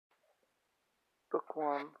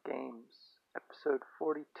Bookworm Games, Episode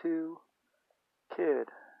 42, Kid,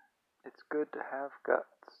 It's Good to Have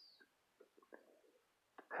Guts.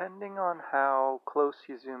 Depending on how close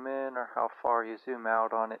you zoom in or how far you zoom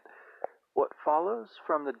out on it, what follows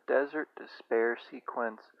from the Desert Despair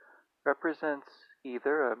sequence represents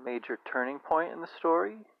either a major turning point in the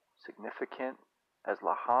story, significant as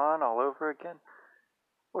Lahan all over again,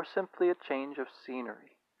 or simply a change of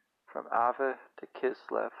scenery from Ava to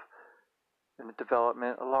Kislev, in a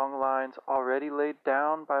development along lines already laid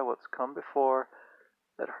down by what's come before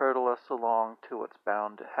that hurtle us along to what's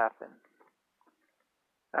bound to happen.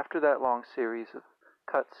 After that long series of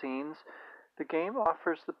cutscenes, the game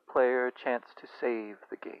offers the player a chance to save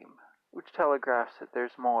the game, which telegraphs that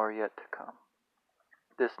there's more yet to come.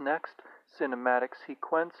 This next cinematic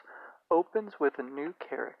sequence opens with a new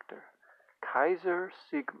character, Kaiser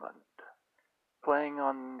Sigmund, playing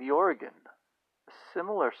on the organ, a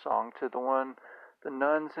similar song to the one the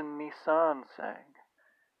nuns in Nisan sang.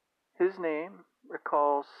 His name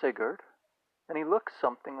recalls Sigurd, and he looks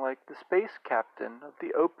something like the space captain of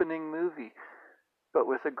the opening movie, but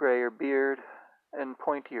with a grayer beard and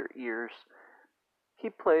pointier ears. He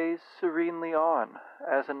plays serenely on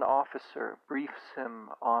as an officer briefs him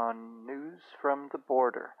on news from the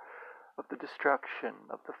border of the destruction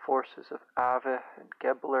of the forces of Ave and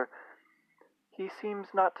Gebler. He seems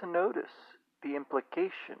not to notice the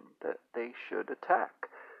implication that they should attack.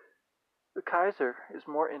 The Kaiser is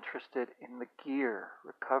more interested in the gear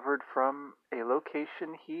recovered from a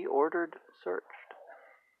location he ordered searched.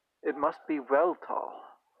 It must be Weltal,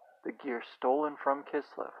 the gear stolen from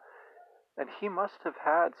Kislev, and he must have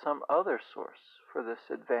had some other source for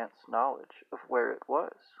this advanced knowledge of where it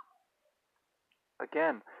was.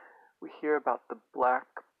 Again, we hear about the black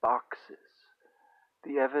boxes,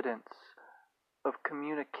 the evidence of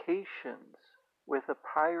communications with a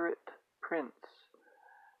pirate prince,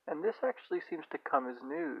 and this actually seems to come as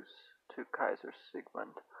news to Kaiser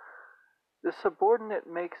Sigmund. The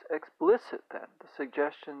subordinate makes explicit, then, the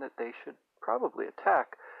suggestion that they should probably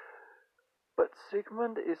attack, but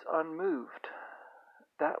Sigmund is unmoved.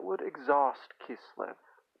 That would exhaust Kislev,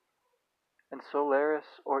 and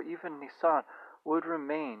Solaris or even Nisan would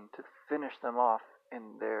remain to finish them off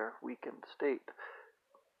in their weakened state.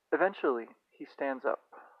 Eventually, he stands up,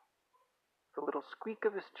 the little squeak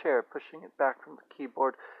of his chair pushing it back from the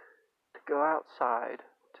keyboard, to go outside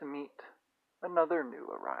to meet another new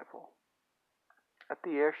arrival. At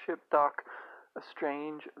the airship dock, a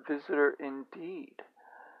strange visitor indeed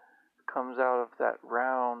comes out of that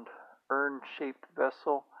round, urn-shaped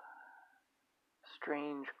vessel.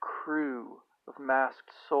 Strange crew of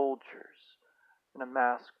masked soldiers and a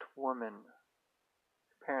masked woman.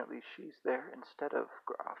 Apparently she's there instead of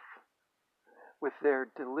Graf, with their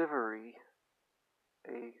delivery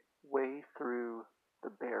a way through the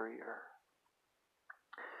barrier.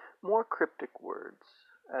 More cryptic words,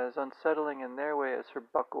 as unsettling in their way as her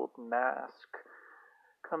buckled mask,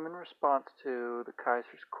 come in response to the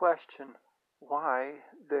Kaiser's question why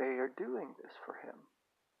they are doing this for him.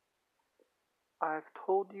 I've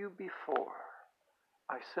told you before,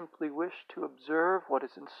 I simply wish to observe what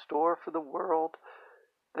is in store for the world.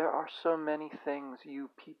 There are so many things you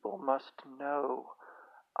people must know.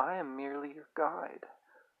 I am merely your guide.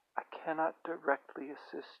 I cannot directly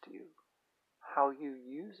assist you. How you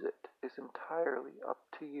use it is entirely up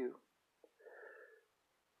to you.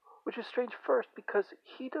 Which is strange first because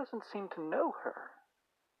he doesn't seem to know her,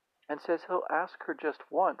 and says he'll ask her just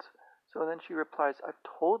once. So then she replies, I've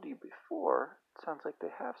told you before. It sounds like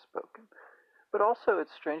they have spoken. But also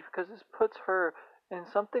it's strange because this puts her in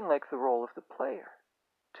something like the role of the player,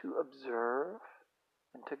 to observe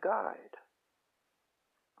and to guide.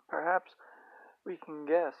 Perhaps we can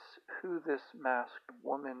guess who this masked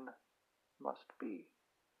woman must be.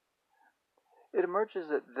 It emerges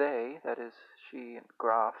that they, that is, she and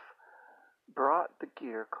Graf, brought the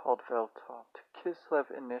gear called Weltal to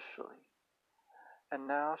Kislev initially, and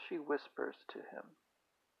now she whispers to him,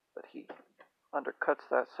 but he undercuts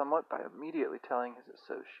that somewhat by immediately telling his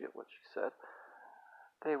associate what she said.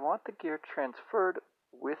 They want the gear transferred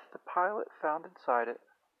with the pilot found inside it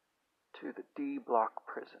to the D Block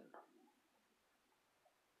prison.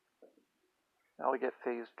 Now we get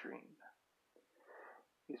Faye's dream.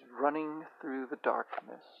 He's running through the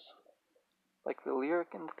darkness, like the lyric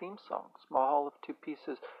in the theme song, Small Hall of Two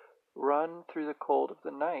Pieces, run through the cold of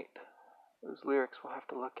the night. Those lyrics we'll have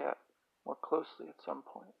to look at more closely at some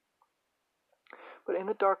point. But in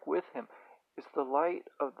the dark with him is the light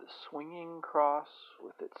of the swinging cross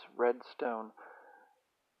with its red stone.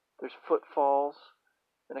 There's footfalls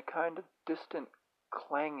and a kind of distant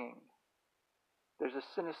clanging. There's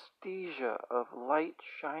a synesthesia of light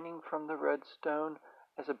shining from the red stone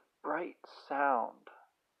as a bright sound,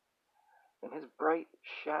 and his bright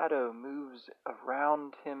shadow moves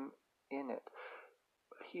around him in it.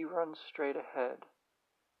 But he runs straight ahead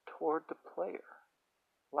toward the player,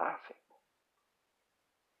 laughing.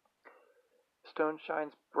 The stone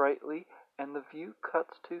shines brightly, and the view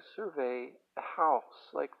cuts to survey a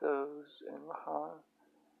house like those in Lahan.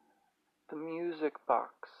 The music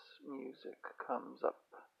box music comes up,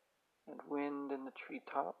 and wind in the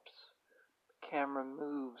treetops. The camera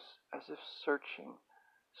moves as if searching,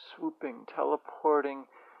 swooping, teleporting,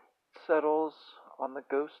 settles on the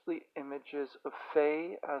ghostly images of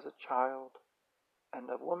Faye as a child,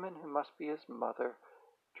 and a woman who must be his mother,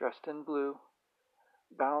 dressed in blue,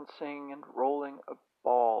 bouncing and rolling a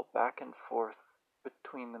ball back and forth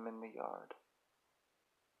between them in the yard.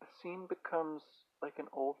 The scene becomes like an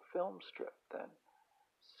old film strip then,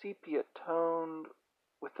 sepia toned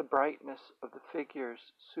with the brightness of the figures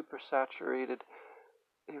supersaturated.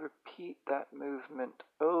 They repeat that movement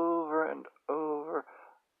over and over,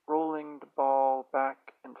 rolling the ball back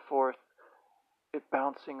and forth, it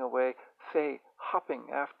bouncing away, Faye hopping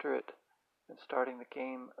after it and starting the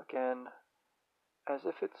game again, as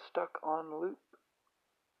if it's stuck on loop,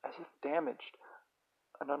 as if damaged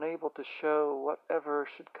and unable to show whatever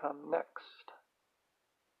should come next.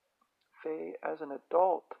 Faye, as an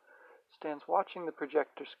adult, stands watching the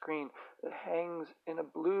projector screen that hangs in a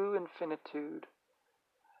blue infinitude.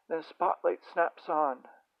 Then a spotlight snaps on,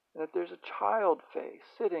 and that there's a child Faye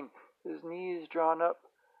sitting, his knees drawn up,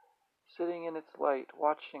 sitting in its light,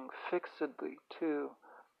 watching fixedly too.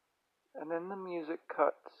 And then the music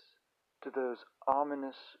cuts to those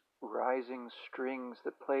ominous rising strings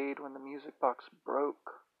that played when the music box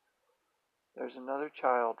broke. There's another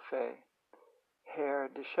child Faye, hair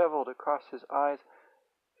disheveled across his eyes,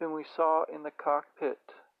 whom we saw in the cockpit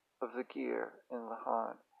of the gear in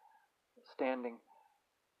Lahan, standing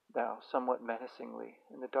now somewhat menacingly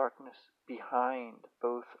in the darkness behind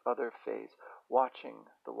both other Fays, watching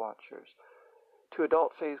the watchers. To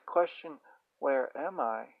adult Faye's question, "Where am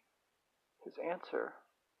I?" his answer,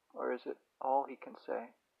 or is it all he can say?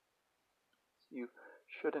 "You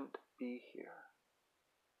shouldn't be here."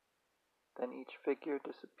 Then each figure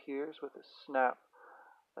disappears with a snap,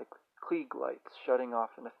 like Klieg lights shutting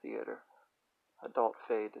off in a theater, adult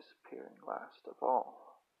Faye disappearing last of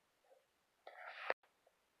all.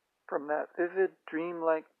 From that vivid,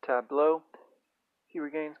 dreamlike tableau, he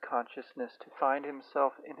regains consciousness to find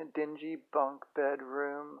himself in a dingy bunk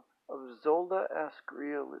bedroom of Zola-esque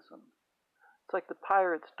realism. It's like the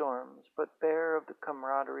pirates' dorms, but bare of the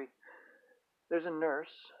camaraderie. There's a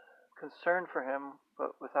nurse, concerned for him,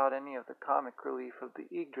 but without any of the comic relief of the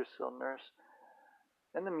Yggdrasil nurse,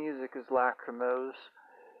 and the music is lachrymose.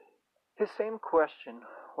 His same question,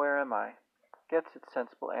 "Where am I?" gets its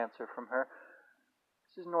sensible answer from her.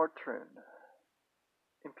 This is Nortrun,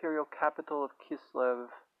 imperial capital of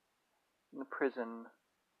Kislev, in the prison,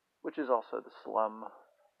 which is also the slum.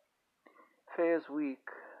 Faye is weak,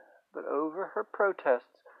 but over her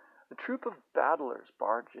protests, a troop of battlers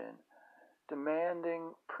barge in,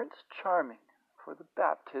 demanding Prince Charming for the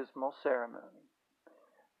baptismal ceremony,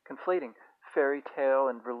 conflating fairy tale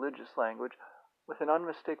and religious language with an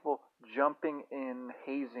unmistakable jumping-in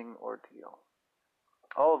hazing ordeal,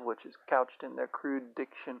 all of which is couched in their crude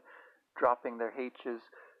diction, dropping their H's,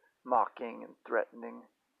 mocking and threatening.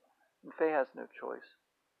 And Faye has no choice.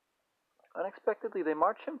 Unexpectedly, they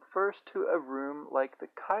march him first to a room like the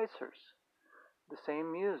Kaiser's, the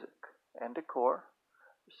same music and decor,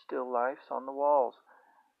 still lifes on the walls,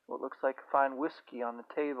 what looks like fine whiskey on the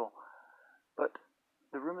table, but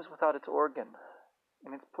the room is without its organ.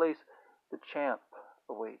 In its place, the champ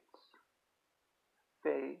awaits.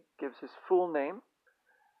 Faye gives his full name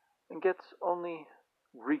and gets only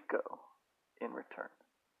Rico in return,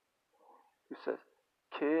 who says,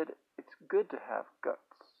 "Kid, it's good to have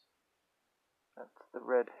guts." That's the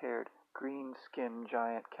red-haired, green-skinned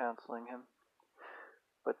giant counseling him.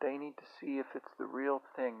 But they need to see if it's the real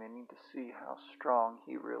thing. They need to see how strong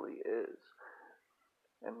he really is.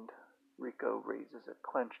 And Rico raises a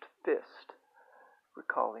clenched fist,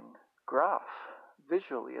 recalling Graf,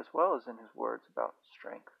 visually as well as in his words about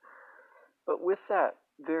strength. But with that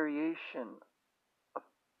variation of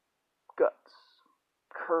guts,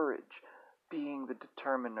 courage being the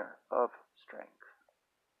determiner of strength,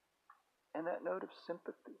 and that note of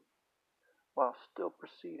sympathy, while still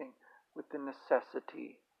proceeding with the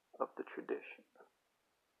necessity of the tradition.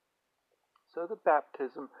 So the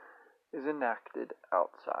baptism is enacted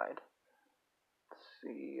outside.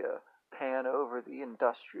 See pan over the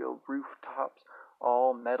industrial rooftops,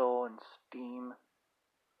 all metal and steam.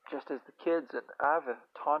 just as the kids at Ava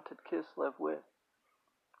taunted Kislev with.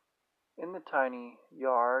 In the tiny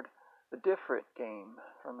yard, a different game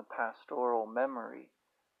from the pastoral memory,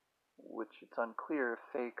 which it's unclear if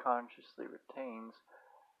Faye consciously retains.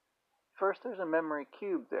 First, there's a memory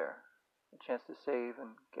cube there, a chance to save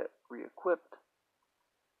and get re-equipped.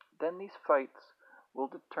 Then these fights will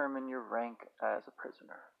determine your rank as a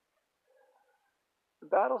prisoner. The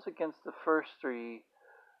battles against the first three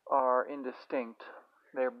are indistinct.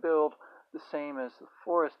 They're billed the same as the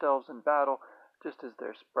forest elves in battle, just as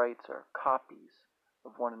their sprites are copies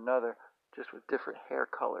of one another, just with different hair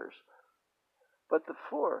colors. But the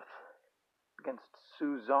fourth, against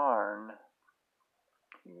Suzarn,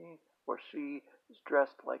 he or she is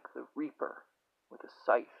dressed like the Reaper, with a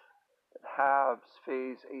scythe that halves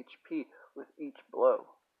Faye's HP with each blow.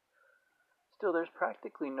 Still, there's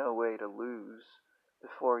practically no way to lose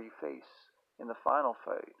before you face, in the final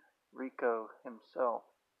fight, Rico himself.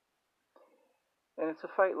 And it's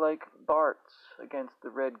a fight like Bart's against the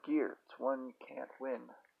Red Gear. It's one you can't win.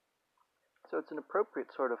 So it's an appropriate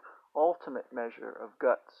sort of ultimate measure of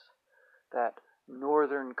guts, that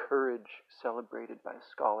northern courage celebrated by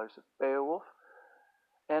scholars of Beowulf,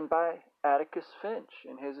 and by Atticus Finch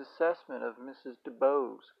in his assessment of Mrs.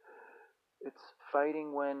 DeBose. It's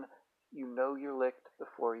fighting when you know you're licked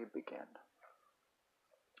before you begin.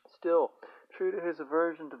 Still, true to his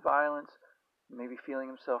aversion to violence, maybe feeling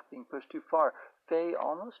himself being pushed too far, Faye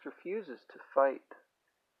almost refuses to fight.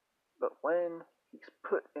 But when he's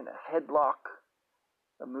put in a headlock,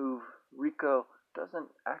 a move Rico doesn't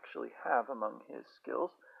actually have among his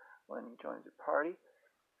skills when he joins the party,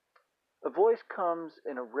 a voice comes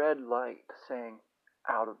in a red light saying,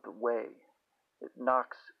 "Out of the way." It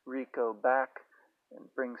knocks Rico back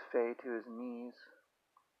and brings Faye to his knees.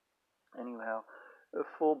 Anyhow, a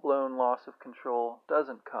full-blown loss of control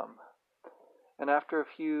doesn't come. And after a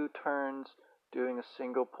few turns, doing a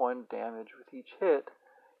single point of damage with each hit,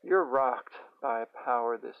 you're rocked by a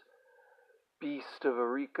power this beast of a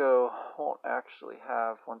Rico won't actually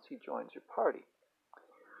have once he joins your party.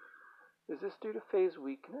 Is this due to Faye's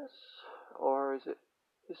weakness, or is it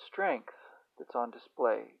his strength that's on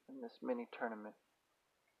display in this mini-tournament?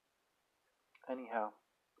 Anyhow,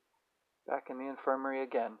 back in the infirmary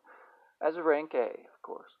again, as a rank A, of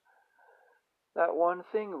course. That one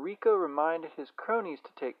thing Rico reminded his cronies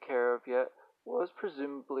to take care of yet was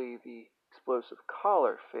presumably the explosive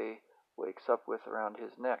collar Faye wakes up with around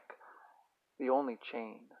his neck, the only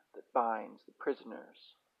chain that binds the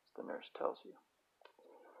prisoners, as the nurse tells you.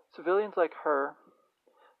 Civilians like her,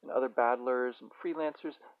 and other battlers and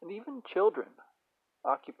freelancers, and even children,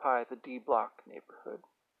 occupy the D-Block neighborhood.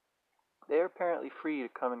 They are apparently free to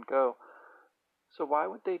come and go, so why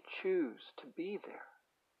would they choose to be there,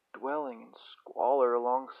 dwelling in squalor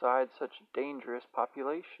alongside such a dangerous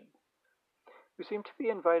population? We seem to be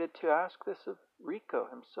invited to ask this of Rico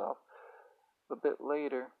himself a bit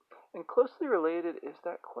later, and closely related is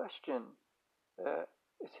that question that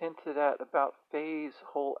is hinted at about Faye's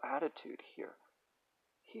whole attitude here.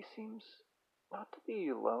 He seems not to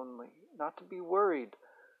be lonely, not to be worried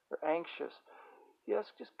or anxious. He has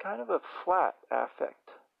just kind of a flat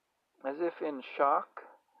affect, as if in shock,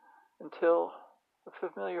 until a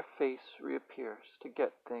familiar face reappears to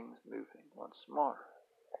get things moving once more.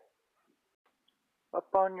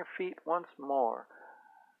 Up on your feet once more,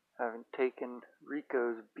 having taken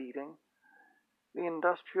Rico's beating, the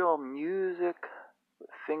industrial music with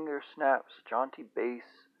finger snaps, jaunty bass,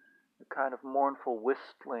 a kind of mournful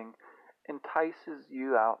whistling, entices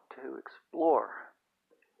you out to explore,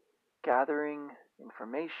 gathering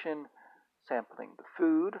information, sampling the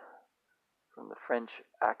food from the French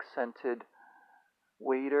accented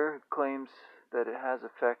waiter who claims that it has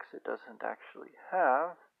effects it doesn't actually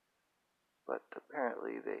have, but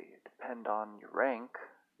apparently they depend on your rank,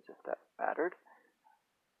 as if that mattered.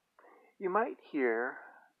 You might hear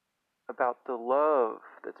about the love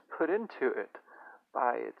that's put into it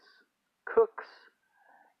by its cooks.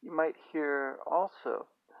 You might hear also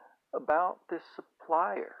about this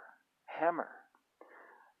supplier, Hammer,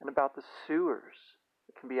 and about the sewers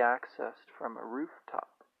that can be accessed from a rooftop.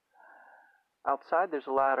 Outside there's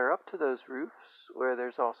a ladder up to those roofs where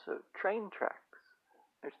there's also train tracks.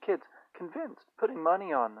 There's kids convinced putting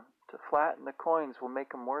money on them to flatten the coins will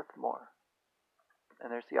make them worth more.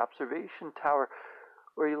 And there's the observation tower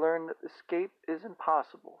where you learn that escape is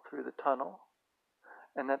impossible through the tunnel,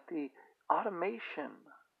 and that the automation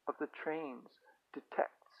of the trains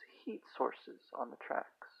detects heat sources on the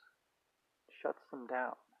tracks, shuts them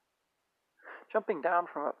down. Jumping down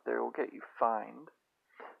from up there will get you fined.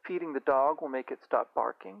 Feeding the dog will make it stop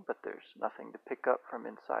barking, but there's nothing to pick up from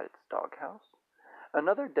inside its doghouse.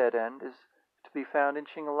 Another dead end is to be found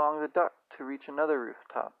inching along the duct to reach another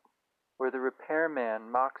rooftop, where the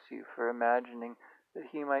repairman mocks you for imagining that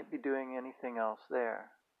he might be doing anything else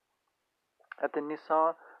there. At the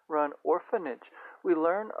Nissan Run orphanage, we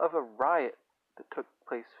learn of a riot that took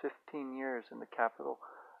place 15 years in the capital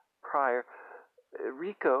prior.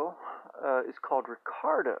 Rico is called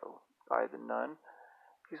Ricardo by the nun.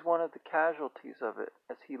 He's one of the casualties of it,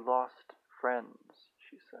 as he lost friends,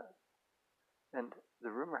 she says. And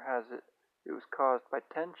the rumor has it was caused by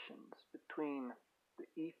tensions between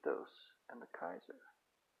the ethos and the Kaiser.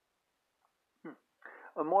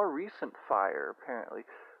 A more recent fire, apparently,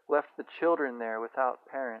 left the children there without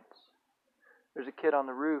parents. There's a kid on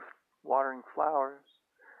the roof watering flowers,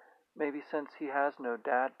 maybe since he has no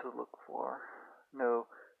dad to look for, no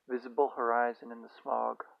visible horizon in the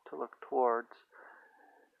smog to look towards.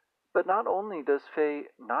 But not only does Faye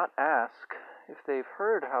not ask if they've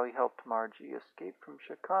heard how he helped Margie escape from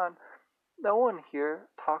Shakan, no one here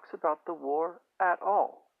talks about the war at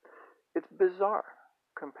all. It's bizarre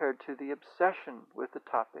compared to the obsession with the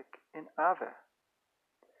topic in Ave.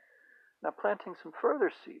 Now, planting some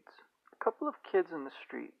further seeds, a couple of kids in the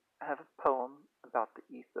street have a poem about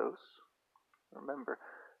the ethos. Remember,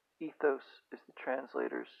 ethos is the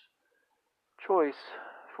translator's choice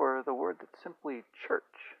for the word that's simply church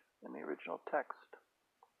in the original text.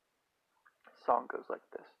 The song goes like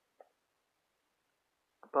this.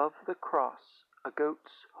 Above the cross, a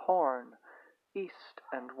goat's horn, east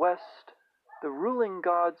and west, the ruling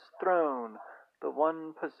God's throne, the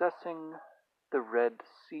one possessing the red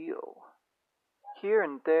seal. Here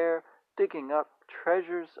and there, digging up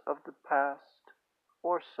treasures of the past,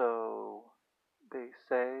 or so they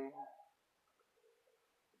say.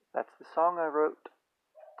 That's the song I wrote.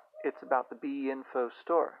 It's about the BE Info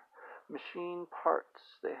store. Machine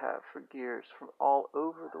parts they have for gears from all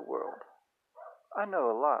over the world. I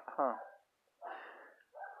know a lot, huh?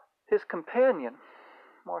 His companion,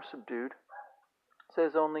 more subdued,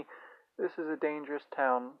 says only, this is a dangerous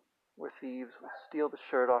town where thieves will steal the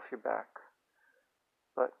shirt off your back.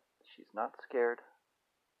 But she's not scared.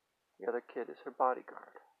 The other kid is her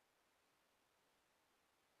bodyguard.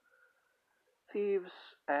 Thieves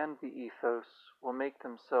and the ethos will make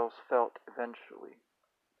themselves felt eventually.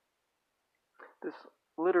 This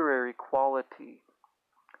literary quality,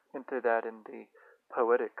 hinted at in the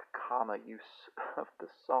poetic comma use of the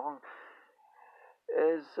song,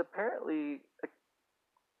 is apparently a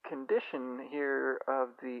condition here of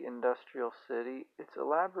the industrial city. It's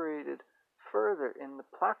elaborated further in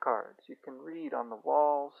the placards you can read on the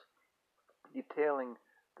walls, detailing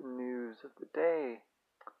the news of the day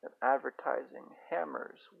and advertising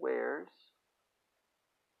hammers, wares.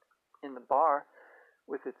 In the bar,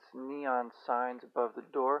 with its neon signs above the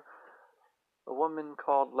door, a woman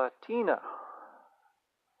called Latina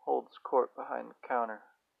holds court behind the counter.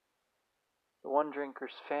 The one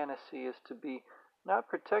drinker's fantasy is to be not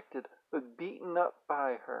protected, but beaten up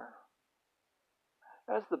by her.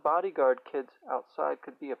 As the bodyguard kids outside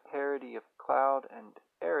could be a parody of Cloud and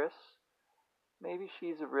Eris, maybe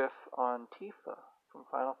she's a riff on Tifa from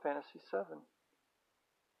Final Fantasy VII.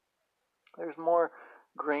 There's more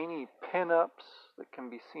grainy pin-ups that can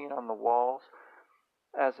be seen on the walls,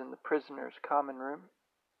 as in the prisoners' common room.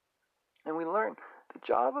 And we learn the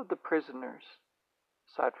job of the prisoners,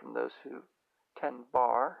 aside from those who tend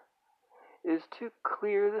bar, is to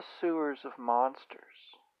clear the sewers of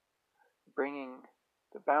monsters, bringing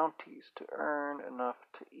the bounties to earn enough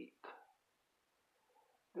to eat.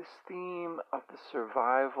 This theme of the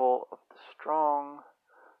survival of the strong,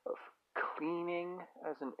 of cleaning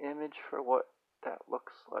as an image for what that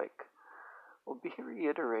looks like, will be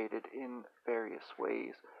reiterated in various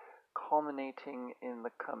ways, culminating in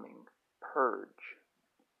the coming purge.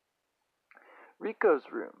 Rico's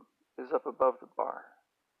room is up above the bar.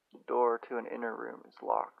 The door to an inner room is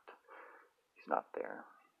locked. He's not there,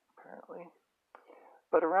 apparently.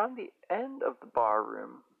 But around the end of the bar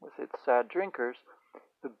room, with its sad drinkers,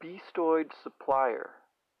 the beastoid supplier,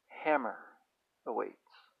 Hammer, awaits.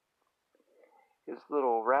 His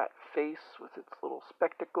little rat face with its little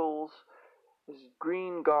spectacles, his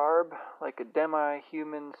green garb like a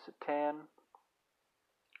demi-human Satan,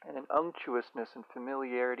 and an unctuousness and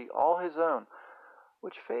familiarity all his own,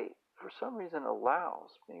 which fate for some reason allows,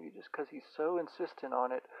 maybe just because he's so insistent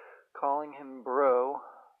on it, calling him bro.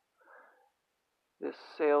 This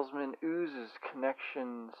salesman oozes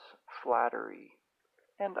connections, flattery,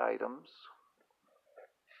 and items.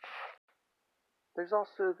 There's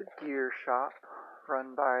also the gear shop,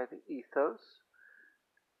 run by the Ethos.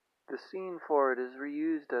 The scene for it is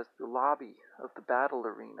reused as the lobby of the battle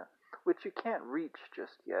arena, which you can't reach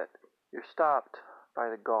just yet. You're stopped by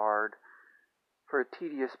the guard for a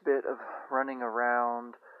tedious bit of running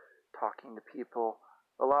around, talking to people,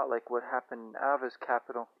 a lot like what happened in Ava's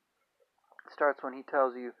capital. It starts when he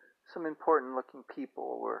tells you some important looking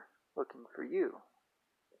people were looking for you.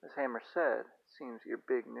 As Hammer said, it seems you're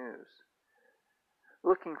big news.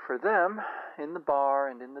 Looking for them in the bar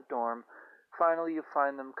and in the dorm, finally you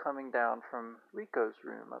find them coming down from Rico's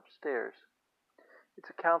room upstairs. It's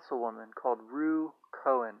a councilwoman called Rue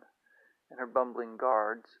Cohen and her bumbling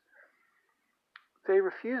guards. Faye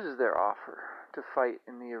refuses their offer to fight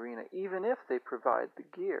in the arena, even if they provide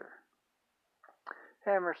the gear.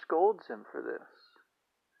 Hammer scolds him for this.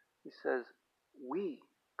 He says, we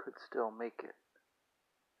could still make it.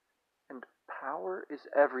 And power is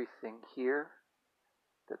everything here,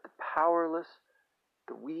 that the powerless,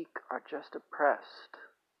 the weak are just oppressed.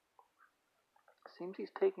 Seems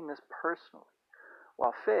he's taking this personally,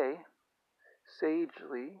 while Faye,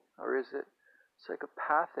 sagely, or is it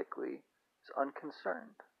psychopathically, is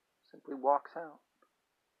unconcerned, simply walks out.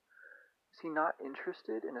 Is he not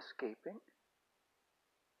interested in escaping?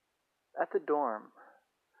 At the dorm,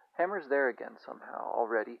 Hammer's there again somehow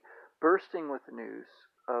already, bursting with news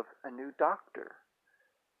of a new doctor.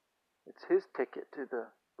 It's his ticket to the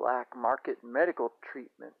black market medical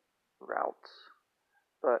treatment routes.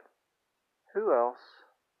 But who else?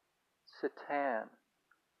 Citan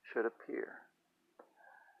should appear.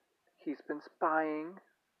 He's been spying,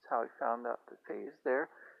 that's how he found out that Faye is there,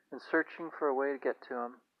 and searching for a way to get to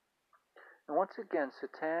him. And once again,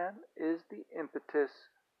 Citan is the impetus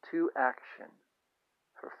to action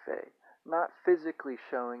for Faye. Not physically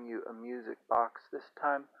showing you a music box this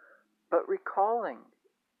time, but recalling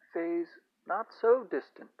Faye's not so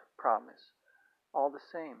distant promise, all the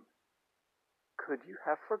same. Could you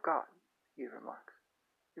have forgotten, he remarks,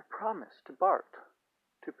 your promise to Bart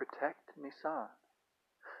to protect Nissan?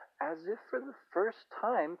 As if for the first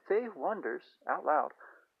time, Faye wonders, out loud,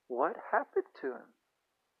 what happened to him?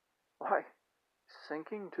 Why,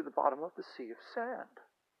 sinking to the bottom of the sea of sand.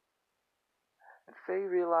 And Faye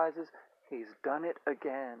realizes he's done it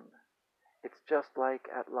again. It's just like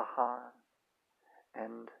at Lahan.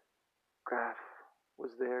 And Graf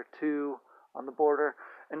was there too, on the border.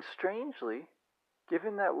 And strangely,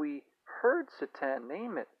 given that we heard Citan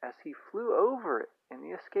name it as he flew over it in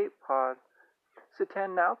the escape pod,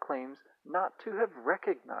 Citan now claims not to have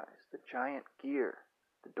recognized the giant gear,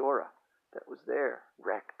 the Dora, that was there,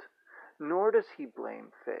 wrecked. Nor does he blame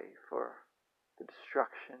Faye for the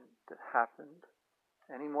destruction that happened,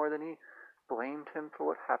 any more than he blamed him for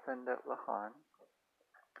what happened at Lahan.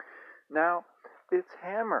 Now, it's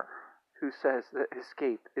Hammer who says that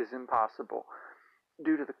escape is impossible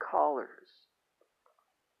due to the collars.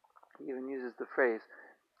 He even uses the phrase,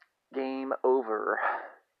 game over,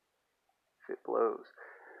 if it blows.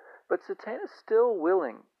 But Citan is still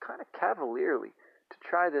willing, kind of cavalierly, to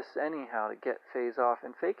try this anyhow to get Faye off,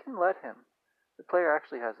 and Faye can let him. The player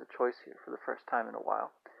actually has a choice here for the first time in a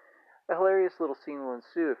while. A hilarious little scene will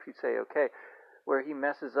ensue if you say okay, where he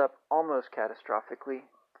messes up almost catastrophically,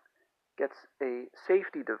 gets a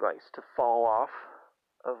safety device to fall off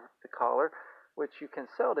of the collar, which you can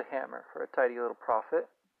sell to Hammer for a tidy little profit.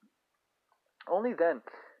 Only then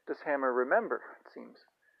does Hammer remember, it seems,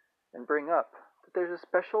 and bring up that there's a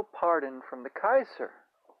special pardon from the Kaiser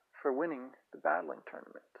for winning the battling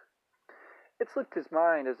tournament. It slipped his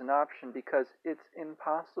mind as an option because it's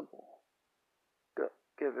impossible,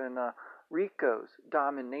 given Rico's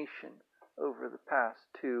domination over the past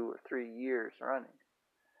 2 or 3 years running.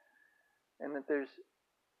 And that there's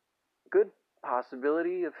good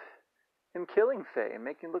possibility of him killing Faye and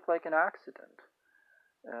making it look like an accident.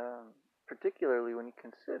 Particularly when you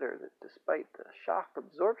consider that despite the shock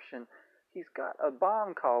absorption, he's got a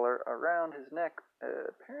bomb collar around his neck,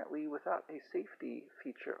 apparently without a safety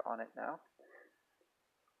feature on it now.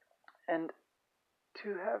 And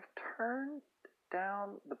to have turned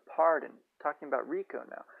down the pardon, talking about Rico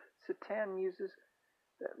now, Citan muses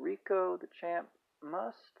that Rico, the champ,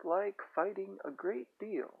 must like fighting a great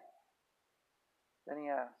deal. Then he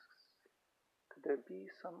asks, could there be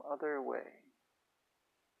some other way?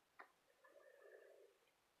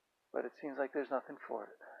 But it seems like there's nothing for it.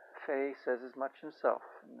 Faye says as much himself,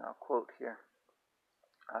 and I'll quote here.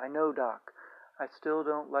 I know, Doc, I still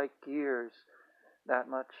don't like gears. That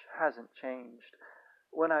much hasn't changed.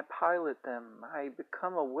 When I pilot them, I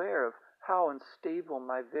become aware of how unstable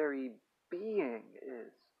my very being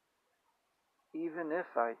is, even if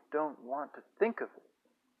I don't want to think of it.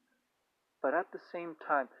 But at the same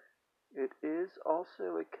time, it is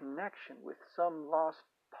also a connection with some lost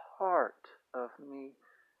part of me.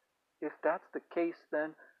 If that's the case,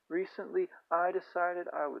 then Recently, I decided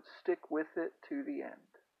I would stick with it to the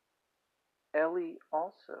end. Ellie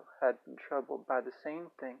also had been troubled by the same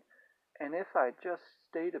thing, and if I just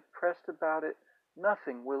stay depressed about it,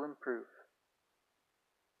 nothing will improve.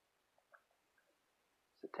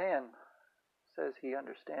 Satan says he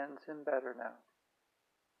understands him better now,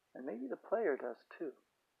 and maybe the player does too.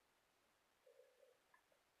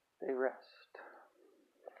 They rest.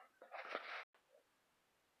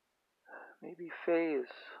 Maybe Faye is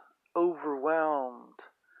overwhelmed,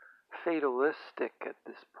 fatalistic at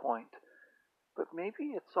this point, but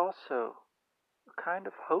maybe it's also a kind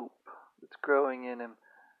of hope that's growing in him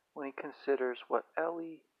when he considers what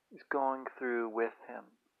Ellie is going through with him.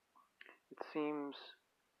 It seems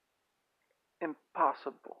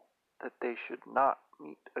impossible that they should not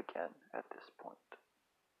meet again at this point.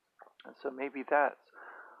 And so maybe that's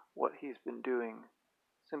what he's been doing,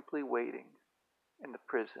 simply waiting in the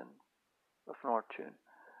prison of Nortune.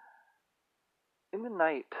 In the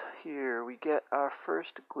night here, we get our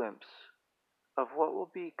first glimpse of what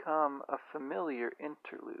will become a familiar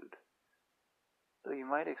interlude. Though you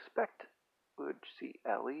might expect we would see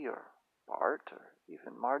Ellie or Bart or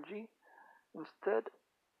even Margie, instead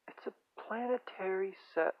it's a planetary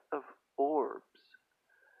set of orbs.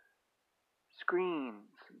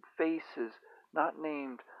 Screens and faces not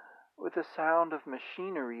named, with a sound of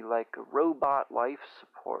machinery like a robot life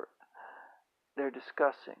support. They're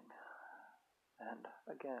discussing, and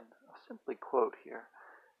again, I'll simply quote here,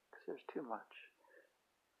 because there's too much.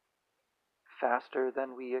 Faster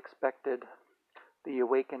than we expected, the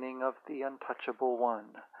awakening of the untouchable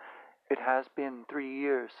one. It has been 3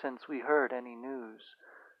 years since we heard any news.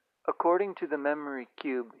 According to the memory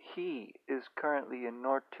cube, he is currently in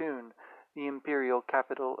Nortune, the imperial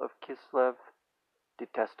capital of Kislev.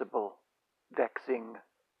 Detestable, vexing,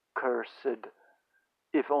 cursed.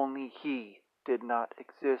 If only he did not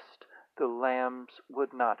exist, the lambs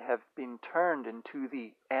would not have been turned into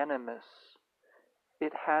the animus.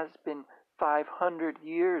 It has been 500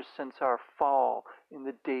 years since our fall in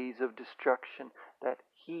the days of destruction that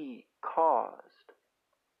he caused.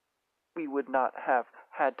 We would not have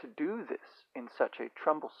had to do this in such a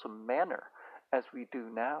troublesome manner as we do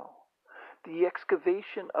now. The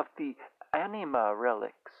excavation of the anima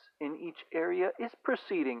relics in each area is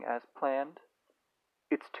proceeding as planned.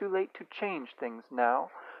 It's too late to change things now,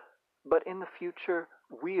 but in the future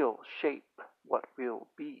we'll shape what will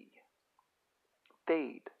be.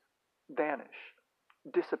 Fade, vanish,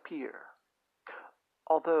 disappear,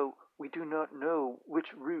 although we do not know which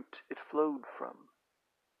route it flowed from.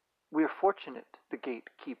 We're fortunate the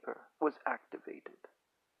gatekeeper was activated.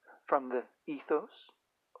 From the ethos,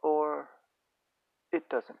 or it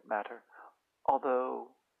doesn't matter, although...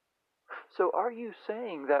 So are you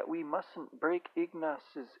saying that we mustn't break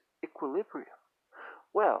Ignas's equilibrium?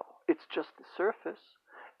 Well, it's just the surface,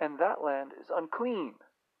 and that land is unclean.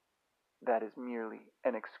 That is merely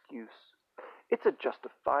an excuse. It's a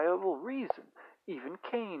justifiable reason. Even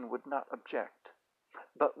Cain would not object.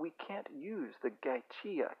 But we can't use the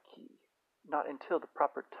Gaechia key, not until the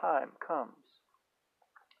proper time comes.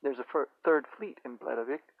 There's a third fleet in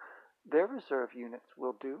Bledavik. Their reserve units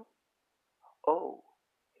will do. Oh,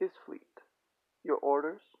 his fleet. Your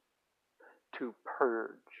orders? To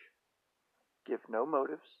purge. Give no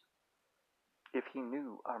motives. If he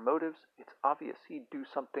knew our motives, it's obvious he'd do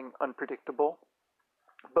something unpredictable.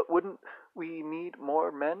 But wouldn't we need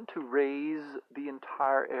more men to raise the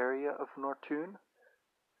entire area of Nortune?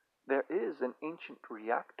 There is an ancient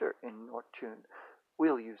reactor in Nortune.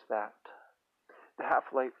 We'll use that. The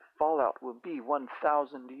half-life fallout will be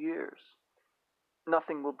 1,000 years.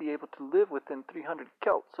 Nothing will be able to live within 300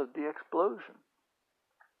 Celts of the explosion.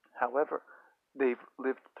 However, they've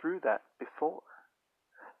lived through that before.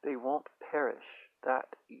 They won't perish that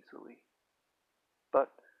easily.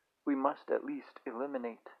 But we must at least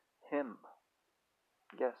eliminate him.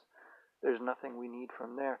 Yes, there's nothing we need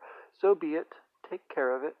from there. So be it. Take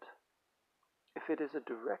care of it. If it is a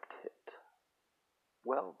direct hit,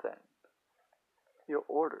 well then, your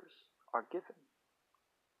orders are given.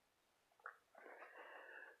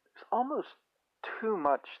 There's almost too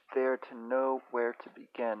much there to know where to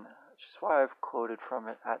begin, which is why I've quoted from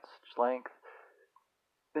it at such length.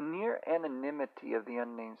 The near anonymity of the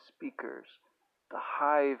unnamed speakers, the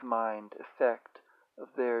hive mind effect of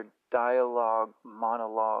their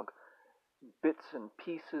monologue, bits and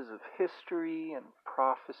pieces of history and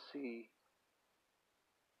prophecy,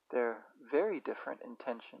 their very different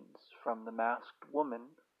intentions from the masked woman,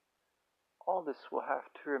 all this will have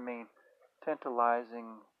to remain tantalizing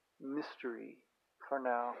mystery for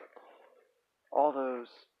now. All those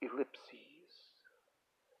ellipses,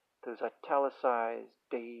 those italicized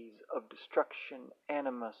days of destruction,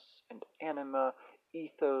 animus and anima,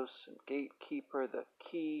 ethos and gatekeeper, the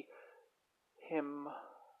key, him,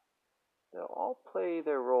 they'll all play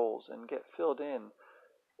their roles and get filled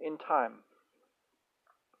in time.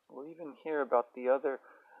 We'll even hear about the other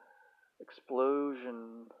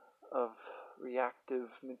explosion of reactive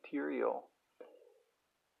material.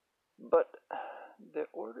 But the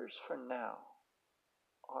orders for now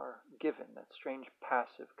are given, that strange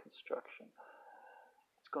passive construction.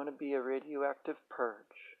 It's going to be a radioactive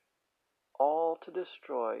purge, all to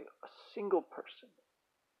destroy a single person.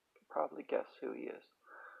 You can probably guess who he is.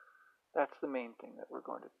 That's the main thing that we're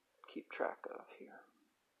going to keep track of here.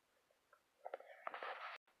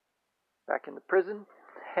 Back in the prison,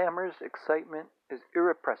 Hammer's excitement is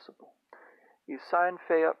irrepressible. You sign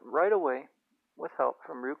Faye up right away with help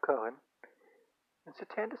from Rue Cohen, and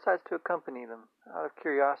Citan decides to accompany them out of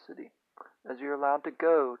curiosity, as you're allowed to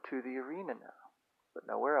go to the arena now, but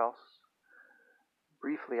nowhere else.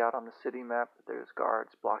 Briefly out on the city map, but there's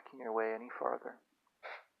guards blocking your way any farther.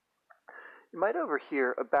 You might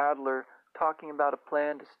overhear a battler talking about a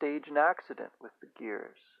plan to stage an accident with the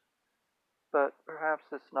gears, but perhaps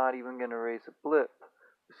that's not even going to raise a blip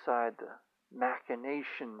beside the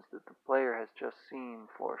machinations that the player has just seen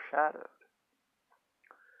foreshadowed.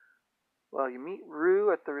 Well, you meet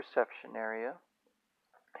Rue at the reception area.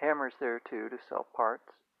 Hammer's there too to sell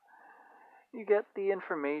parts. You get the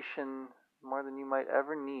information more than you might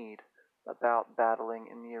ever need about battling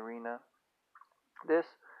in the arena. This,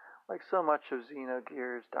 like so much of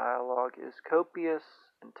Xenogears' dialogue, is copious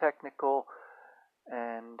and technical,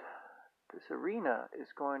 and this arena is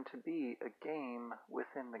going to be a game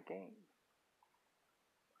within the game.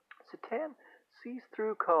 Citan sees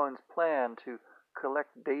through Cohen's plan to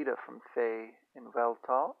collect data from Faye in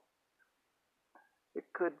Weltall. It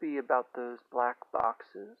could be about those black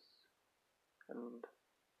boxes and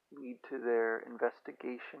lead to their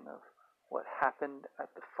investigation of what happened at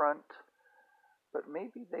the front, but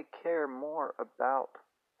maybe they care more about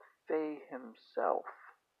Faye himself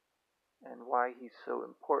and why he's so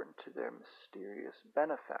important to their mysterious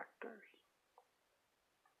benefactors.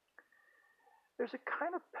 There's a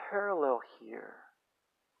kind of parallel here,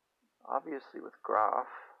 obviously with Graf,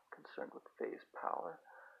 concerned with Faye's power,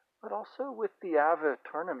 but also with the Ava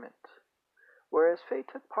tournament. Whereas Faye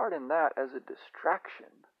took part in that as a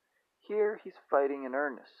distraction, here he's fighting in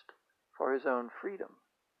earnest for his own freedom.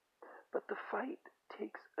 But the fight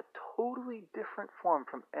takes a totally different form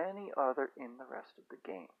from any other in the rest of the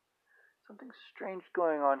game. Something strange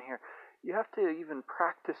going on here. You have to even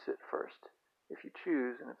practice it first, if you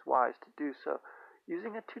choose, and it's wise to do so,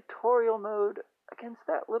 using a tutorial mode against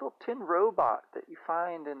that little tin robot that you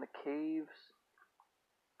find in the caves.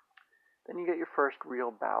 Then you get your first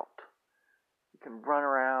real bout. You can run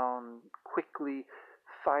around quickly,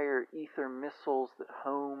 fire ether missiles that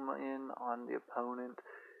home in on the opponent,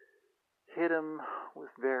 hit him with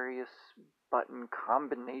various button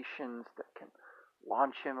combinations that can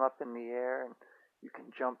launch him up in the air, and you can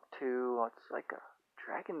jump to. It's like a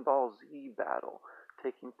Dragon Ball Z battle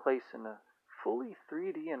taking place in a fully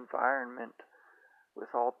 3D environment with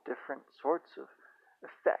all different sorts of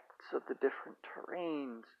effects of the different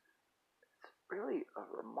terrains. It's really a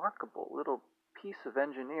remarkable little piece of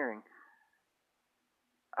engineering.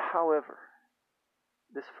 However,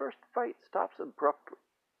 this first fight stops abruptly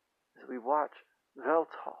as we watch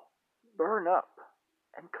Weltall burn up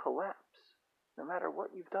and collapse, no matter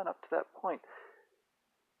what you've done up to that point.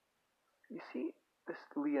 You see this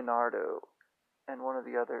Leonardo and one of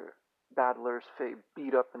the other battlers Faye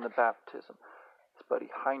beat up in the baptism, his buddy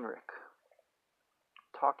Heinrich,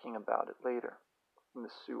 talking about it later in the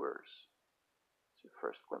sewers. It's your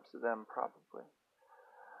first glimpse of them, probably.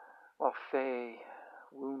 While Faye,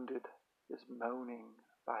 wounded, is moaning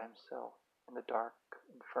by himself in the dark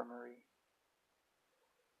infirmary.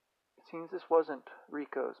 It seems this wasn't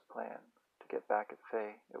Rico's plan to get back at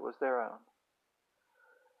Faye. It was their own.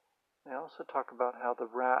 They also talk about how the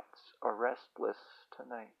rats are restless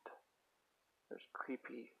tonight. There's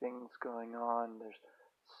creepy things going on. There's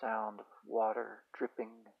sound of water dripping.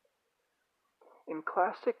 In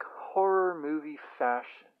classic horror movie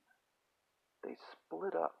fashion, they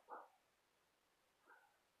split up.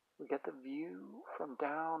 We get the view from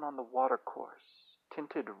down on the watercourse,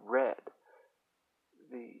 tinted red,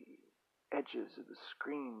 the edges of the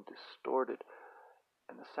screen distorted,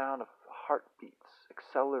 and the sound of heartbeats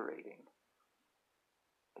accelerating.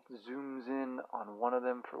 It zooms in on one of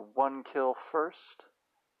them for one kill first.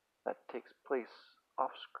 That takes place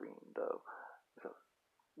off screen, though, with a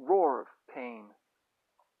roar of pain.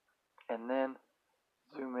 And then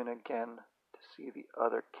zoom in again to see the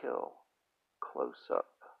other kill close up.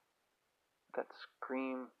 That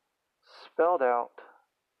scream spelled out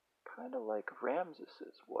kind of like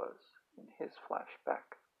Ramses's was in his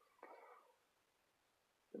flashback.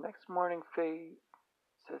 The next morning, Faye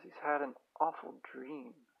says he's had an awful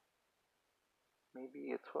dream.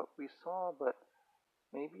 Maybe it's what we saw, but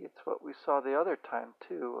maybe it's what we saw the other time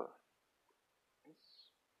too. His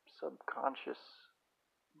subconscious,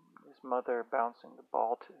 his mother bouncing the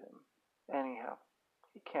ball to him. Anyhow,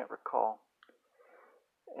 he can't recall.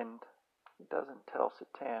 And he doesn't tell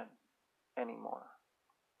Citan anymore.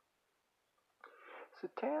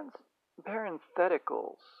 Citan's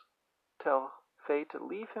parentheticals tell Faye to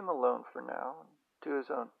leave him alone for now and do his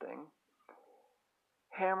own thing.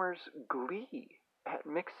 Hammer's glee at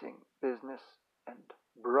mixing business and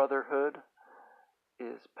brotherhood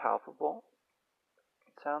is palpable.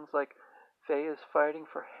 It sounds like Faye is fighting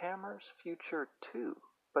for Hammer's future too,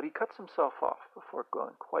 but he cuts himself off before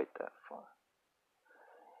going quite that far.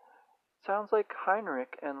 It sounds like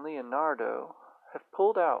Heinrich and Leonardo have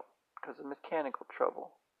pulled out because of mechanical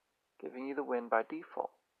trouble, giving you the win by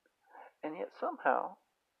default. And yet somehow,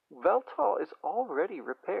 Veltal is already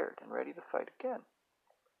repaired and ready to fight again.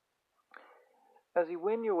 As you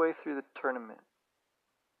win your way through the tournament,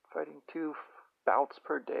 fighting 2 bouts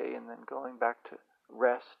per day and then going back to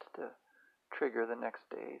rest to trigger the next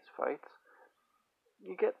day's fights,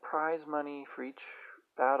 you get prize money for each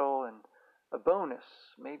battle and a bonus.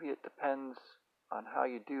 Maybe it depends on how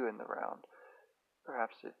you do in the round.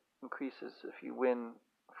 Perhaps it increases if you win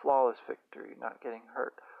a flawless victory, not getting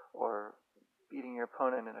hurt, or beating your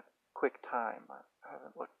opponent in a quick time. I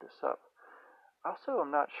haven't looked this up. Also,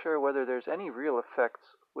 I'm not sure whether there's any real effects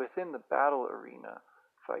within the battle arena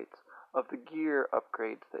fights of the gear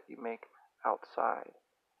upgrades that you make outside.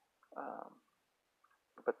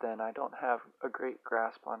 But then I don't have a great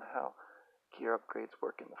grasp on how gear upgrades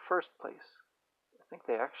work in the first place. I think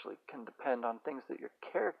they actually can depend on things that your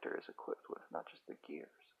character is equipped with, not just the gears.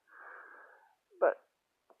 But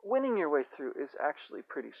winning your way through is actually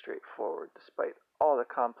pretty straightforward, despite all the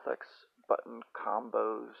complex button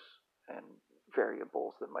combos and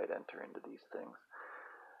variables that might enter into these things.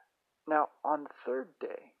 Now, on the third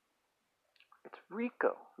day, it's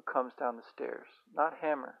Rico who comes down the stairs, not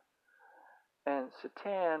Hammer. And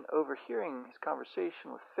Citan, overhearing his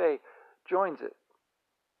conversation with Faye, joins it.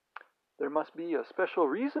 "There must be a special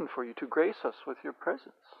reason for you to grace us with your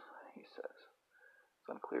presence," he says. It's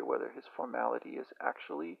unclear whether his formality is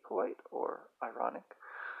actually polite or ironic.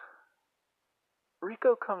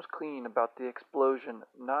 Rico comes clean about the explosion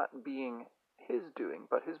not being his doing,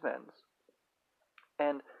 but his men's.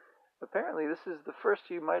 And apparently this is the first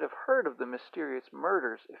you might have heard of the mysterious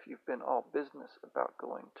murders if you've been all business about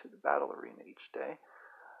going to the battle arena each day.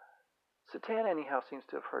 Citan anyhow seems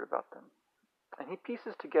to have heard about them, and he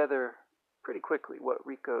pieces together pretty quickly what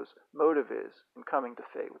Rico's motive is in coming to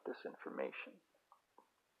Faye with this information.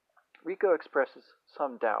 Rico expresses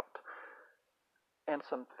some doubt, and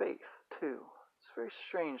some faith too. It's very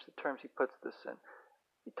strange the terms he puts this in.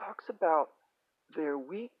 He talks about their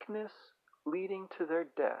weakness leading to their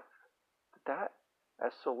death. That,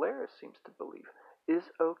 as Solaris seems to believe,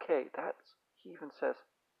 is okay. That's, he even says,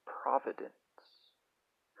 providence.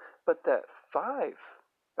 But that 5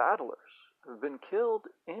 battlers have been killed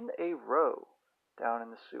in a row down in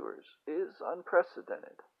the sewers is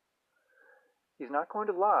unprecedented. He's not going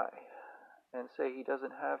to lie and say he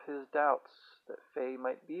doesn't have his doubts that Faye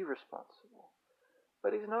might be responsible,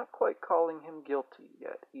 but he's not quite calling him guilty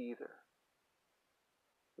yet either.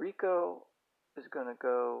 Rico is going to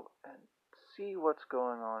go and see what's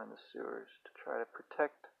going on in the sewers to try to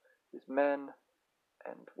protect his men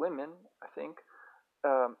and women, I think.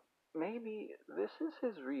 Maybe this is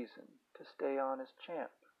his reason to stay on as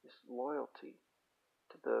champ, his loyalty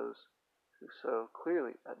to those who so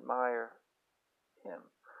clearly admire him.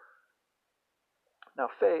 Now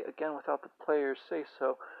Faye, again without the players say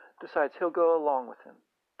so, decides he'll go along with him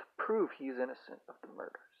to prove he's innocent of the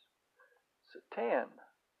murders. Citan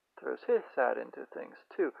throws his hat into things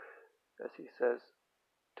too, as he says,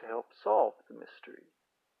 to help solve the mystery.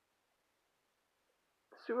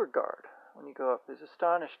 The sewer guard, when you go up, is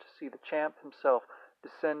astonished to see the champ himself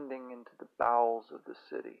descending into the bowels of the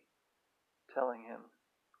city, telling him,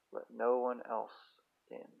 "Let no one else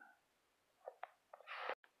in."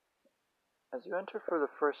 As you enter for the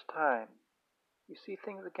first time, you see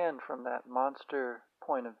things again from that monster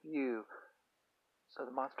point of view. So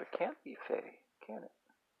the monster can't be Faye, can it?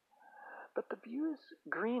 But the view is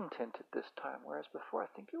green tinted this time, whereas before I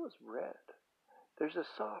think it was red. There's a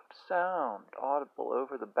soft sound audible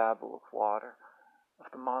over the babble of water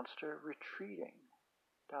of the monster retreating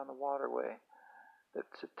down the waterway. that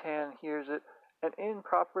Citan hears it, and in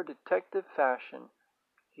proper detective fashion,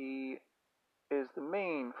 he is the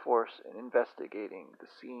main force in investigating the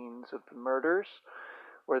scenes of the murders.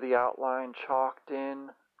 Were the outline chalked in,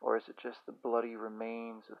 or is it just the bloody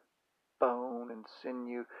remains of bone and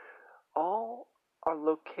sinew? All are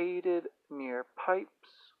located near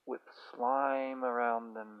pipes with slime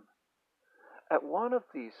around them. At one of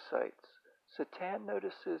these sites, Citan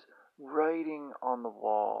notices writing on the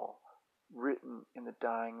wall, written in the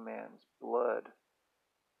dying man's blood.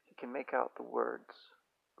 He can make out the words,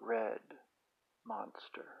 "Red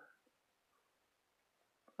Monster."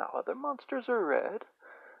 Now, other monsters are red.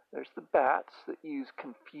 There's the bats that use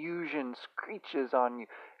confusion screeches on you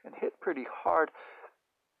and hit pretty hard.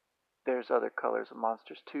 There's other colors of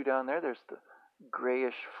monsters too down there. There's the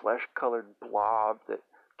grayish flesh-colored blob that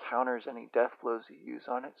counters any death blows you use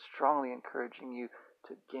on it, strongly encouraging you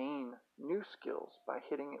to gain new skills by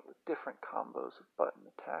hitting it with different combos of button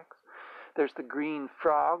attacks. There's the green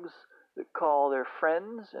frogs that call their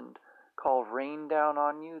friends and call rain down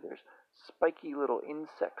on you. There's spiky little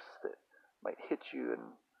insects that might hit you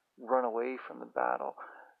and run away from the battle.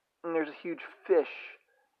 And there's a huge fish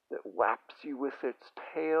that whaps you with its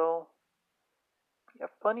tail. You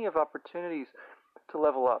have plenty of opportunities to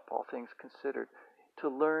level up, all things considered, to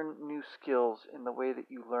learn new skills in the way that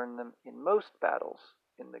you learn them in most battles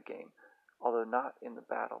in the game, although not in the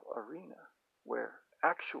battle arena, where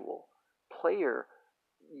actual player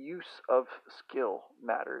use of skill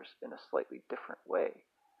matters in a slightly different way.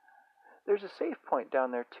 There's a save point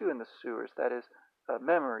down there too in the sewers, that is a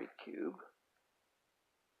memory cube.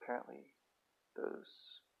 Apparently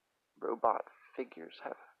those robot figures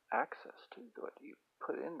have access to what you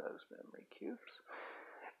put in those memory cubes.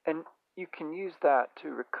 And you can use that to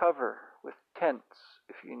recover with tents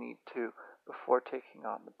if you need to before taking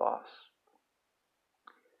on the boss.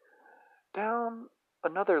 Down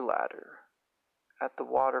another ladder at the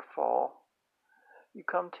waterfall, you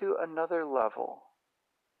come to another level.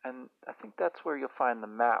 And I think that's where you'll find the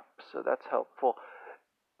map, so that's helpful.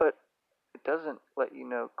 But it doesn't let you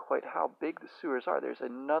know quite how big the sewers are. There's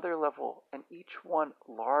another level, and each one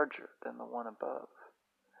larger than the one above.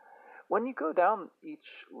 When you go down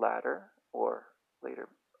each ladder, or later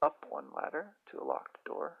up one ladder to a locked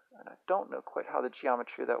door, and I don't know quite how the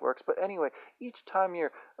geometry of that works, but anyway, each time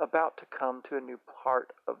you're about to come to a new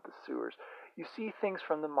part of the sewers, you see things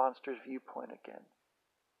from the monster's viewpoint again,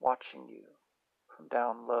 watching you from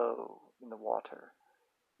down low in the water.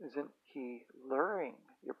 Isn't he luring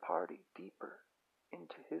your party deeper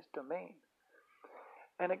into his domain?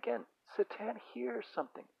 And again, Citan hears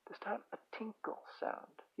something, this time a tinkle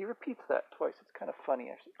sound. He repeats that twice. It's kind of funny,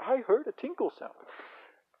 actually. I heard a tinkle sound.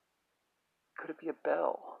 Could it be a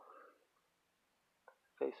bell?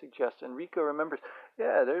 They suggest, and Rico remembers,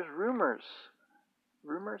 yeah, there's rumors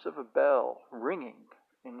of a bell ringing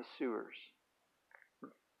in the sewers.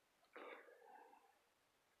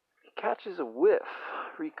 He catches a whiff,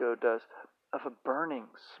 Rico does, of a burning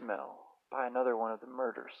smell by another one of the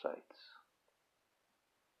murder sites.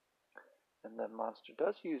 And the monster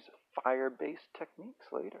does use fire-based techniques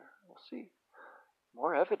later. We'll see.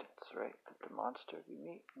 More evidence, right, that the monster you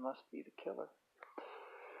meet must be the killer.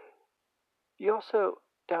 You also,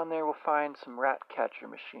 down there, will find some rat catcher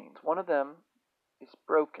machines. One of them is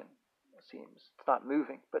broken, it seems. It's not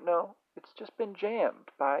moving. But no, it's just been jammed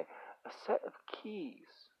by a set of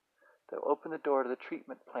keys that will open the door to the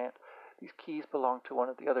treatment plant. These keys belong to one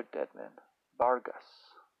of the other dead men,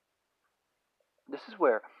 Vargas. This is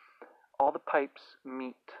where all the pipes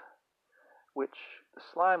meet, which the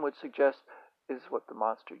slime would suggest is what the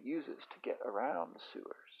monster uses to get around the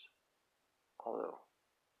sewers, although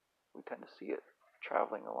we tend to see it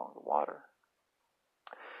traveling along the water.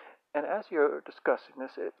 And as you're discussing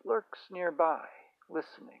this, it lurks nearby,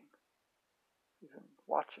 listening, even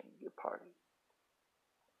watching your party.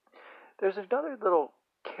 There's another little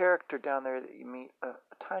character down there that you meet, a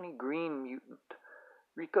tiny green mutant.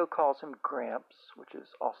 Rico calls him Gramps, which is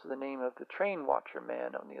also the name of the train watcher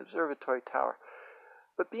man on the observatory tower.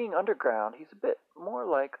 But being underground, he's a bit more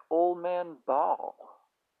like Old Man Ball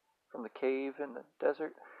from the cave in the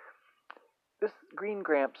desert. This Green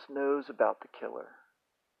Gramps knows about the killer,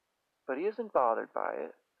 but he isn't bothered by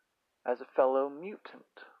it as a fellow mutant.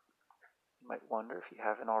 You might wonder, if you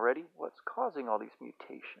haven't already, what's causing all these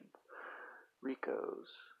mutations. Rico's,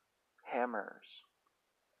 hammers.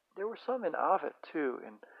 There were some in Ovid, too,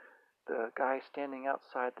 and the guy standing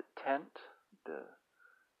outside the tent, the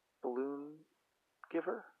balloon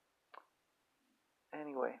giver.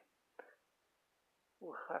 Anyway,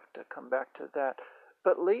 we'll have to come back to that.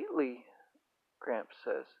 But lately, Gramps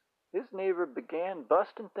says, his neighbor began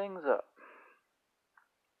busting things up.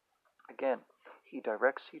 Again, he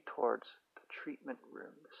directs you towards the treatment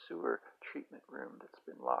room, the sewer treatment room that's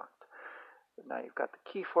been locked. But now you've got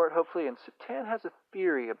the key for it, hopefully, and Citan has a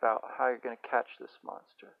theory about how you're going to catch this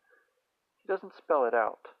monster. He doesn't spell it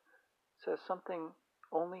out. It says something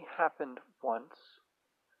only happened once,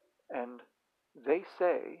 and they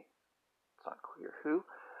say, it's not clear who,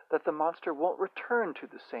 that the monster won't return to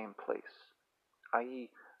the same place, i.e.,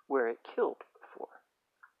 where it killed before.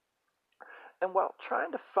 And while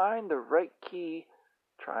trying to find the right key,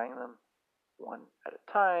 trying them one at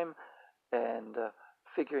a time, and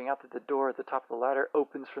figuring out that the door at the top of the ladder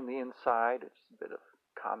opens from the inside, it's a bit of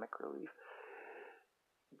comic relief.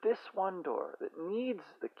 This one door that needs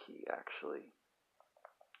the key, actually,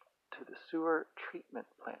 to the sewer treatment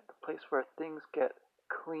plant, the place where things get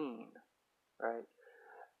clean, right?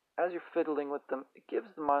 As you're fiddling with them, it gives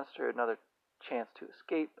the monster another chance to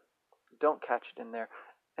escape. Don't catch it in there.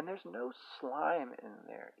 And there's no slime in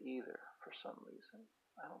there either, for some reason.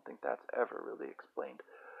 I don't think that's ever really explained.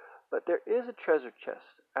 But there is a treasure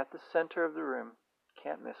chest at the center of the room.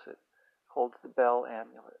 Can't miss it. Holds the bell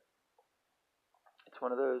amulet. It's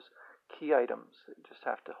one of those key items that you just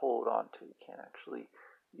have to hold on to. You can't actually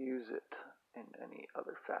use it in any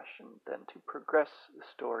other fashion than to progress the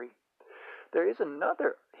story. There is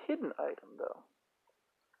another hidden item, though,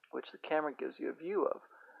 which the camera gives you a view of.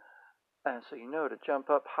 And so you know to jump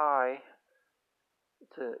up high.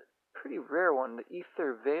 It's a pretty rare one, the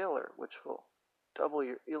Ether Veiler, which will double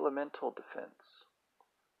your elemental defense.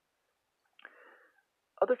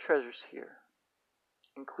 Other treasures here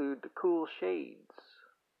include the Cool Shades,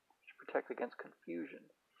 which protect against confusion,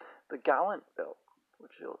 the Gallant Belt,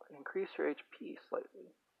 which will increase your HP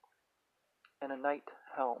slightly, and a Knight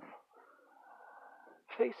Helm.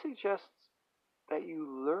 Faye suggests that you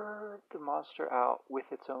lure the monster out with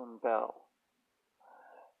its own bell,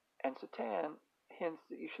 and Citan hints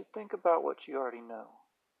that you should think about what you already know.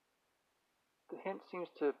 The hint seems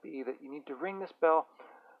to be that you need to ring this bell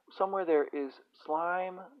somewhere there is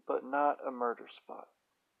slime, but not a murder spot.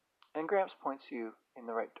 And Gramps points you in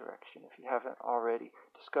the right direction if you haven't already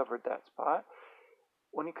discovered that spot.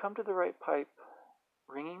 When you come to the right pipe,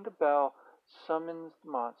 ringing the bell summons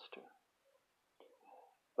the monster.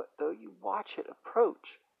 But though you watch it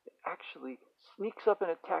approach, it actually sneaks up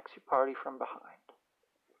and attacks your party from behind.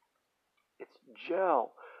 Its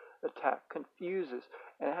gel attack confuses,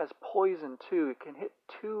 and it has poison too. It can hit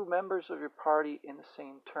 2 members of your party in the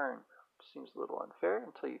same turn, which seems a little unfair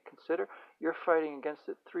until you consider you're fighting against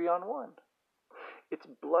it 3-on-1. Its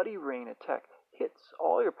Bloody Rain attack hits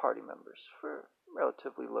all your party members for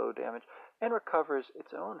relatively low damage and recovers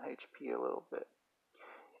its own HP a little bit.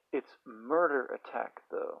 Its Murder attack,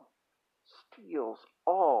 though, steals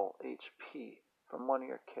all HP from one of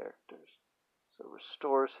your characters, so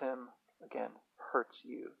restores him, again, hurts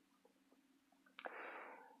you.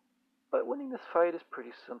 But winning this fight is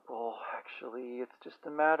pretty simple, actually. It's just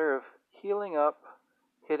a matter of healing up,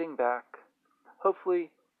 hitting back.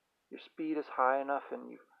 Hopefully your speed is high enough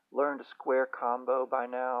and you've learned a square combo by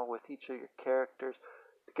now with each of your characters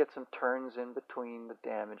to get some turns in between the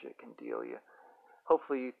damage it can deal you.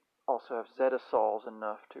 Hopefully you also have Zetasols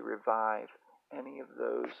enough to revive any of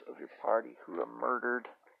those of your party who are murdered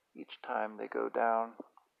each time they go down.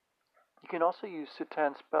 You can also use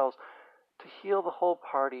Citan spells to heal the whole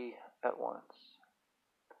party at once.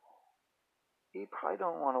 You probably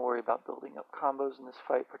don't want to worry about building up combos in this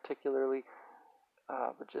fight particularly,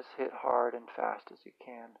 but just hit hard and fast as you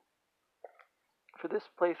can. For this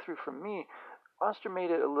playthrough from me, Monster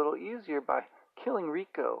made it a little easier by killing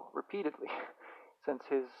Rico repeatedly, since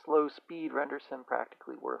his slow speed renders him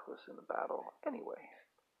practically worthless in the battle anyway.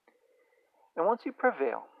 And once you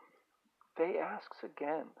prevail, Faye asks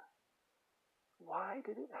again, why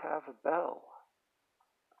did it have a bell?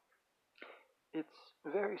 It's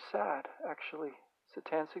very sad, actually.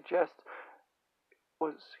 Citan suggests it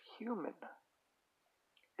was human.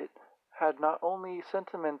 It had not only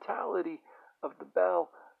sentimentality of the bell,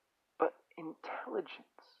 but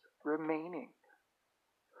intelligence remaining.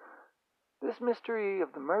 This mystery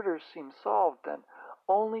of the murders seems solved then,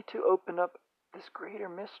 only to open up this greater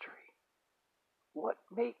mystery. What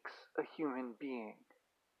makes a human being?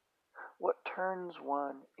 What turns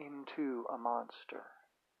one into a monster?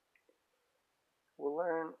 We'll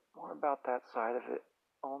learn more about that side of it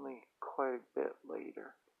only quite a bit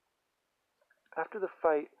later. After the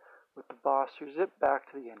fight with the boss, you're zipped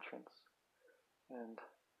back to the entrance, and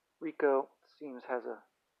Rico seems has a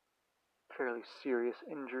fairly serious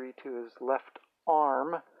injury to his left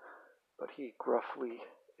arm, but he gruffly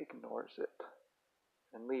ignores it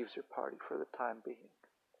and leaves your party for the time being.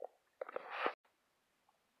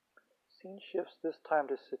 scene shifts this time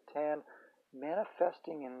to Citan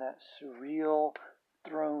manifesting in that surreal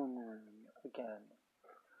throne room again.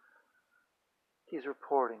 He's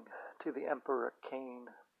reporting to the Emperor Cain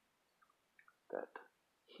that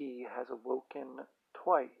he has awoken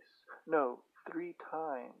twice, no, 3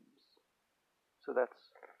 times. So that's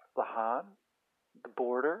Lahan, the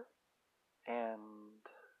border, and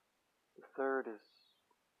the third is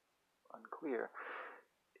unclear.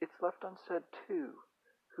 It's left unsaid, too,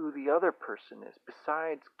 who the other person is,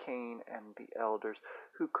 besides Cain and the elders,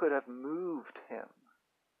 who could have moved him.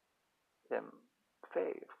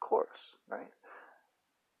 Faye, of course, right?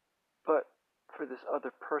 But for this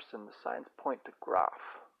other person, the signs point to Graf.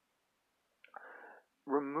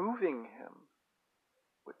 Removing him,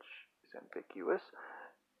 which is ambiguous,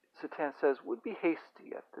 Citan says would be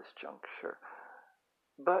hasty at this juncture.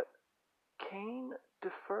 But Cain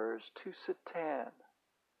defers to Citan,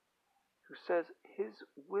 who says his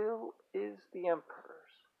will is the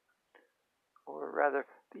Emperor's. Or rather,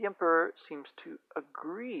 the Emperor seems to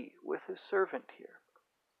agree with his servant here.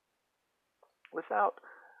 Without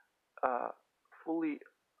fully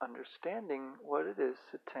understanding what it is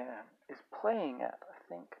Citan is playing at, I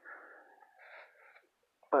think.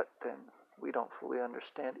 But then we don't fully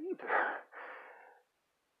understand either.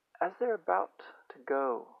 As they're about to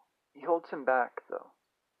go, he holds him back, though.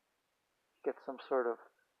 He gets some sort of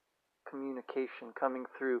communication coming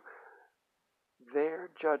through. Their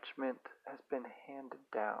judgment has been handed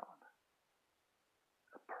down.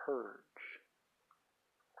 A purge.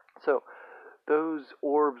 So, those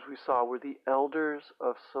orbs we saw were the elders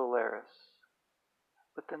of Solaris.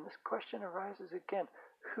 But then this question arises again.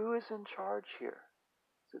 Who is in charge here?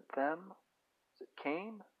 Is it them? Is it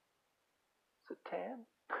Cain? Is it Tan?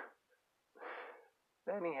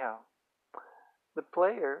 Anyhow, the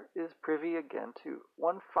player is privy again to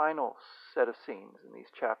one final set of scenes in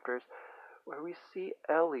these chapters where we see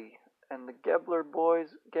Ellie and the Gebler boys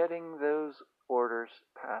getting those orders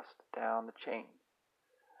passed down the chain.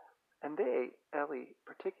 And they, Ellie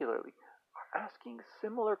particularly, are asking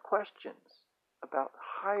similar questions about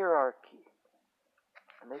hierarchy,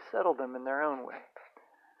 and they settle them in their own way.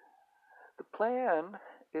 The plan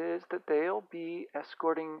is that they'll be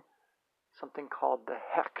escorting something called the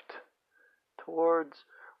Hecht towards,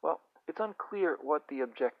 well, it's unclear what the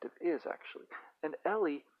objective is actually, and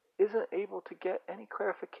Ellie isn't able to get any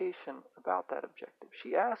clarification about that objective.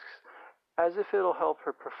 She asks as if it'll help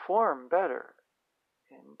her perform better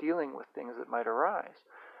in dealing with things that might arise.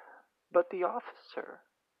 But the officer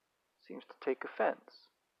seems to take offense.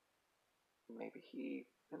 Maybe he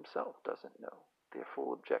himself doesn't know their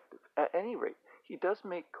full objective. At any rate, he does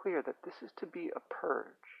make clear that this is to be a purge,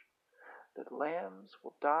 that lambs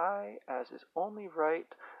will die as is only right,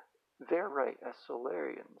 their right as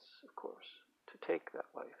Solarians, of course, to take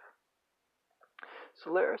that life.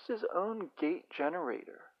 Solaris' own gate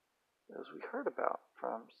generator, as we heard about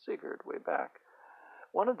from Sigurd way back,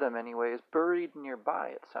 one of them, anyway, is buried nearby,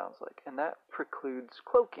 it sounds like, and that precludes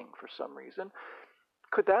cloaking for some reason.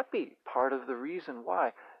 Could that be part of the reason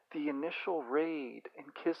why the initial raid in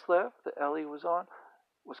Kislev that Ellie was on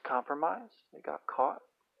was compromised? They got caught?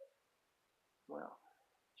 Well,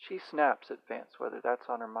 she snaps at Vance, whether that's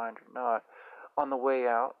on her mind or not, on the way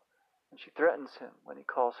out, and she threatens him when he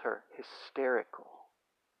calls her hysterical.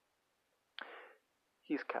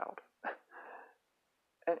 He's cowed.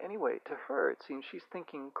 And anyway, to her, it seems she's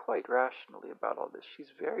thinking quite rationally about all this.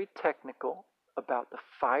 She's very technical about the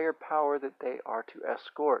firepower that they are to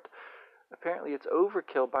escort. Apparently, it's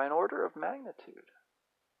overkill by an order of magnitude.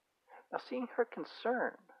 Now, seeing her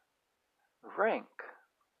concern, Rank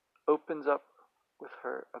opens up with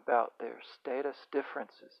her about their status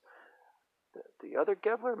differences. The other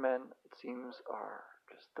Gebler men, it seems, are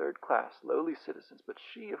just third-class, lowly citizens, but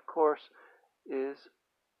she, of course, is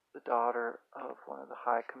the daughter of one of the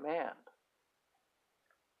high command,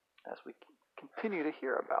 as we continue to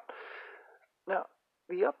hear about. Now,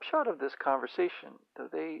 the upshot of this conversation, though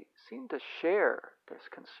they seem to share this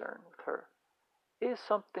concern with her, is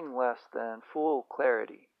something less than full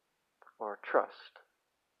clarity or trust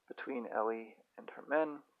between Ellie and her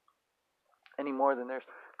men, any more than there's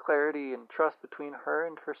clarity and trust between her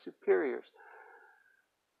and her superiors.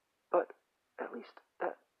 But at least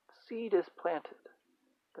that seed is planted,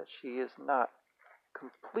 that she is not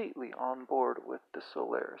completely on board with the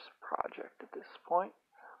Solaris project at this point.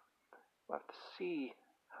 We'll have to see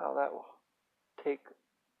how that will take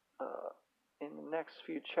in the next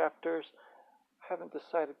few chapters. I haven't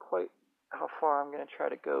decided quite how far I'm going to try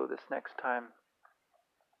to go this next time.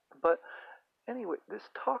 But anyway, this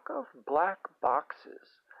talk of black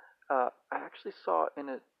boxes, I actually saw in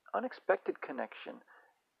an unexpected connection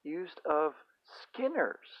used of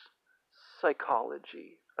Skinner's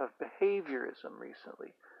psychology of behaviorism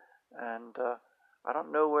recently. And I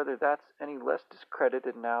don't know whether that's any less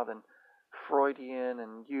discredited now than Freudian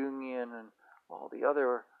and Jungian and all the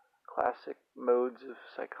other classic modes of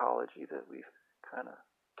psychology that we've kind of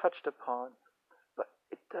touched upon. But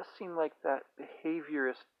it does seem like that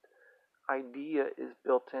behaviorist idea is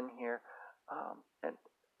built in here, and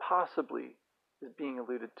possibly is being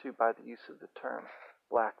alluded to by the use of the term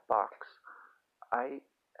black box. I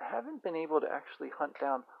haven't been able to actually hunt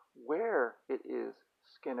down where it is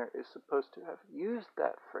Skinner is supposed to have used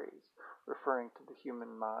that phrase referring to the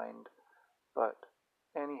human mind, but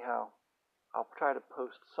anyhow, I'll try to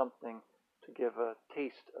post something to give a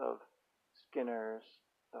taste of Skinner's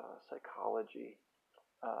psychology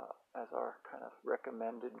as our kind of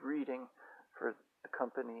recommended reading for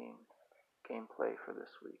accompanying gameplay for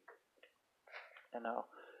this week. And I'll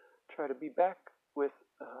try to be back with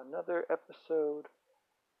another episode,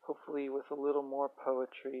 hopefully with a little more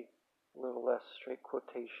poetry, a little less straight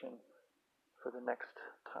quotation for the next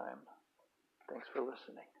time. Thanks for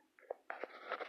listening.